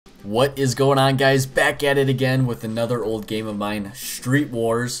What is going on, guys? Back at it again with another old game of mine, Street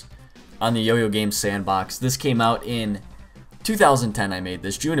Wars, on the Yo-Yo Games sandbox. This came out in 2010. I made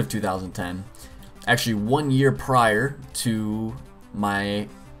this June of 2010, actually 1 year prior to my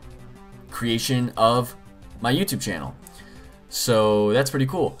creation of my YouTube channel. So that's pretty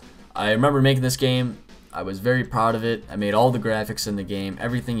cool. I remember making this game. I was very proud of it. I made all the graphics in the game.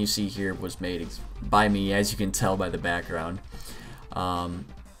 Everything you see here was made by me, as you can tell by the background.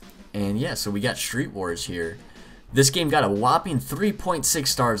 And yeah, so we got Street Wars here. This game got a whopping 3.6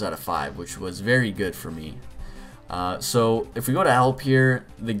 stars out of 5, which was very good for me. So if we go to help here,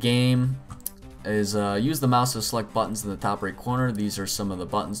 the game is use the mouse to select buttons in the top right corner. These are some of the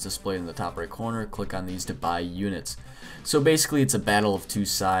buttons displayed in the top right corner. Click on these to buy units. So basically it's a battle of two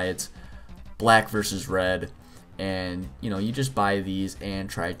sides, black versus red, and you just buy these and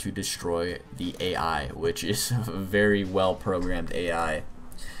try to destroy the AI, which is a very well programmed AI.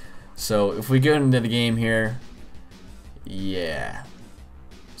 So if we go into the game here, yeah,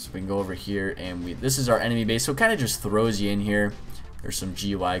 so we can go over here and this is our enemy base, so it kind of just throws you in here. There's some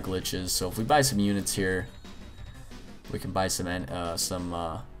GUI glitches, so if we buy some units here, we can buy some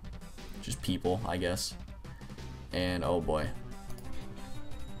just people, I guess. And oh boy,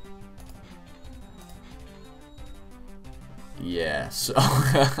 yeah, so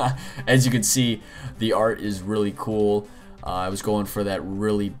as you can see, the art is really cool. I was going for that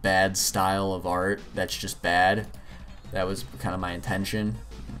really bad style of art that's just bad. That was kind of my intention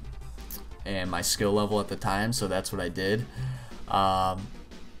and my skill level at the time, so that's what I did.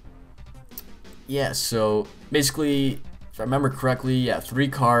 Yeah, so basically, if I remember correctly, yeah,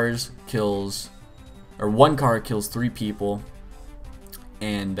 one car kills 3 people,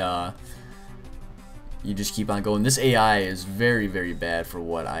 and you just keep on going. This AI is very, very bad for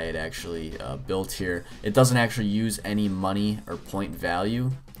what I had actually built here. It doesn't actually use any money or point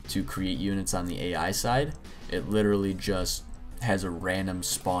value to create units on the AI side. It literally just has a random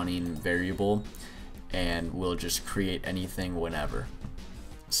spawning variable and will just create anything whenever.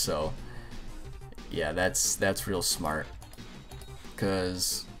 So yeah, that's real smart.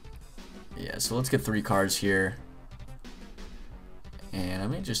 Cause yeah, so let's get 3 cars here. And I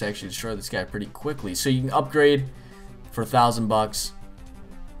may just actually destroy this guy pretty quickly. So you can upgrade for $1,000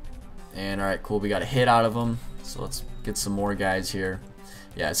 And alright, cool, we got a hit out of him. So let's get some more guys here.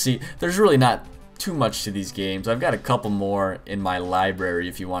 Yeah, see, there's really not too much to these games. I've got a couple more in my library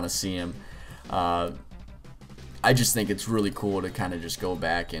if you want to see them. I just think it's really cool to kind of just go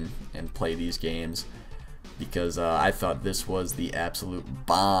back and play these games, because I thought this was the absolute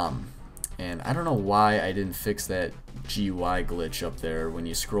bomb. And I don't know why I didn't fix that GUI glitch up there when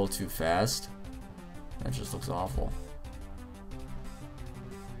you scroll too fast. That just looks awful.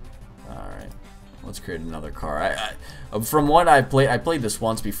 Alright, let's create another car. From what I played this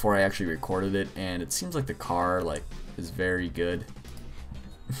once before I actually recorded it, and it seems like the car is very good.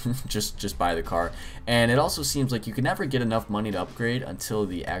 just buy the car. And it also seems like you can never get enough money to upgrade until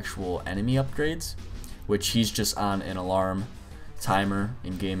the actual enemy upgrades, which he's just on an alarm timer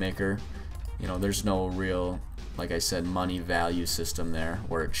in GameMaker. There's no real, like I said, money value system there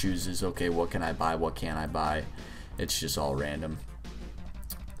where it chooses, okay, what can I buy, what can't I buy. It's just all random.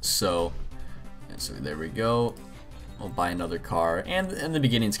 So there we go. We'll buy another car, and in the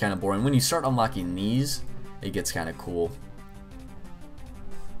beginning it's kind of boring. When you start unlocking these, it gets kind of cool.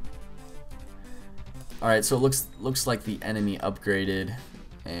 Alright, so it looks like the enemy upgraded,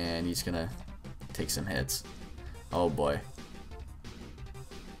 and he's gonna take some hits. Oh boy,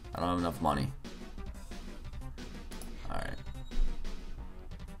 I don't have enough money. Alright,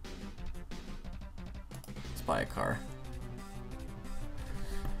 let's buy a car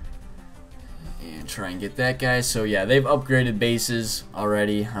and try and get that guy. So yeah, they've upgraded bases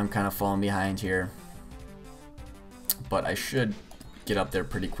already. I'm kind of falling behind here, but I should get up there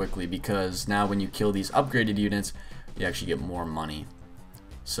pretty quickly, because now when you kill these upgraded units, you actually get more money.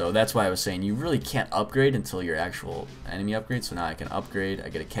 So that's why I was saying you really can't upgrade until your actual enemy upgrades. So now I can upgrade, I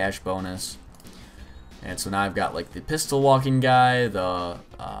get a cash bonus, and so now I've got like the pistol walking guy, the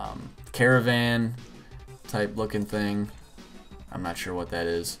caravan type looking thing, I'm not sure what that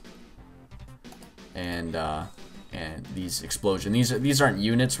is, and these explosion, these aren't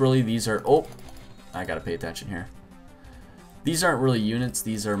units really, these are, oh, I gotta pay attention here. These aren't really units,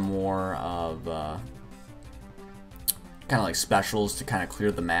 these are more of kind of like specials to kind of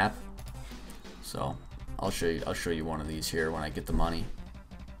clear the map. So I'll show you one of these here when I get the money.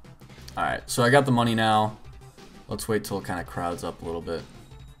 Alright, so I got the money now. Let's wait till it kind of crowds up a little bit.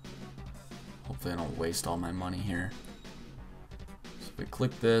 Hopefully I don't waste all my money here. So if we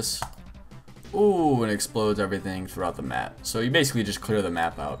click this, Ooh, and explodes everything throughout the map. So you basically just clear the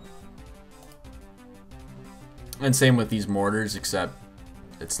map out. And same with these mortars, except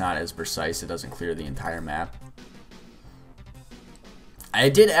it's not as precise. It doesn't clear the entire map. I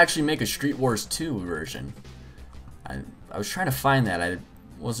did actually make a Street Wars 2 version. I was trying to find that. I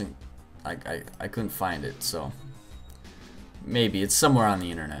wasn't... I couldn't find it, so... Maybe. It's somewhere on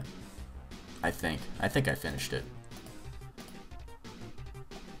the internet. I think I finished it.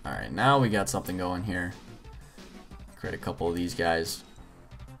 Alright, now we got something going here. Create a couple of these guys.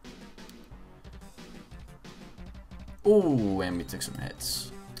 Ooh, and we took some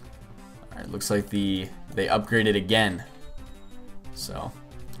hits. Alright, looks like they upgraded again. So,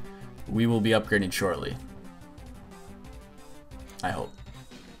 we will be upgrading shortly. I hope.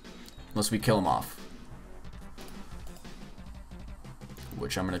 Unless we kill them off.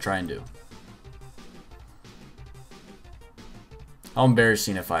 Which I'm going to try and do. How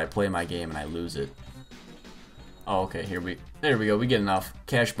embarrassing if I play my game and I lose it. Oh, okay, there we go. We get enough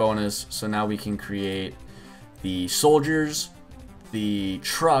cash bonus, so now we can create the soldiers, the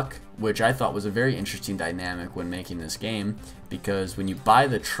truck, which I thought was a very interesting dynamic when making this game, because when you buy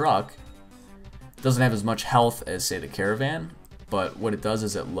the truck, it doesn't have as much health as, say, the caravan, but what it does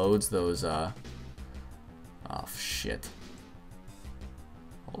is it loads those, oh, shit.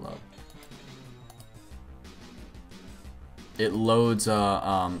 Hold up. It loads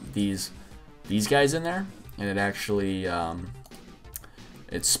these guys in there, and it actually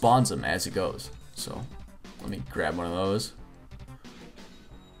it spawns them as it goes. So let me grab one of those.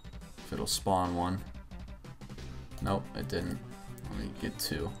 If it'll spawn one. Nope, it didn't. Let me get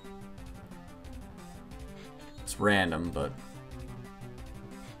two. It's random, but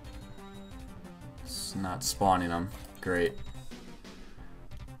it's not spawning them. Great.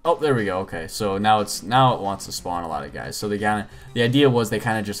 Oh, there we go. Okay, so now it wants to spawn a lot of guys. So the idea was they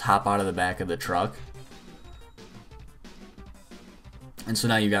kind of just hop out of the back of the truck, and so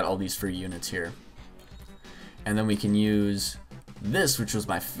now you got all these free units here. And then we can use this, which was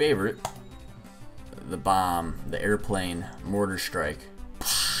my favorite, the bomb, the airplane mortar strike.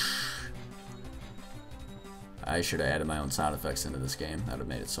 I should have added my own sound effects into this game. That would have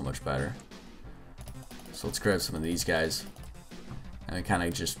made it so much better. So let's grab some of these guys. And we kind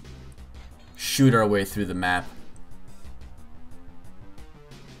of just shoot our way through the map.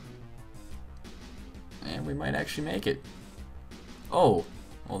 And we might actually make it. Oh,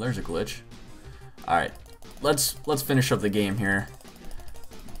 well, there's a glitch. Alright, let's finish up the game here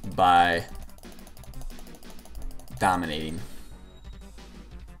by dominating.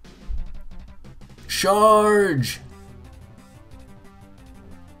 Charge!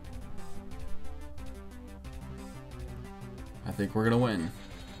 I think we're gonna win.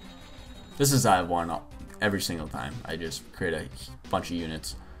 This is I've won every single time. I just create a bunch of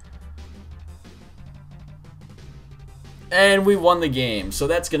units. And we won the game. So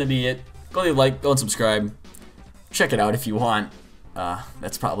that's gonna be it. Go leave a like, go and subscribe. Check it out if you want.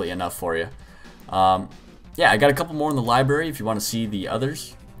 That's probably enough for you. Yeah, I got a couple more in the library. If you want to see the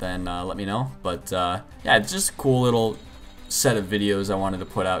others, then let me know. But yeah, it's just a cool little set of videos I wanted to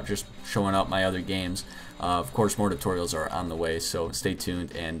put out, just showing out my other games. Of course, more tutorials are on the way, so stay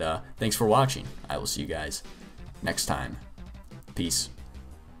tuned, and thanks for watching. I will see you guys next time. Peace.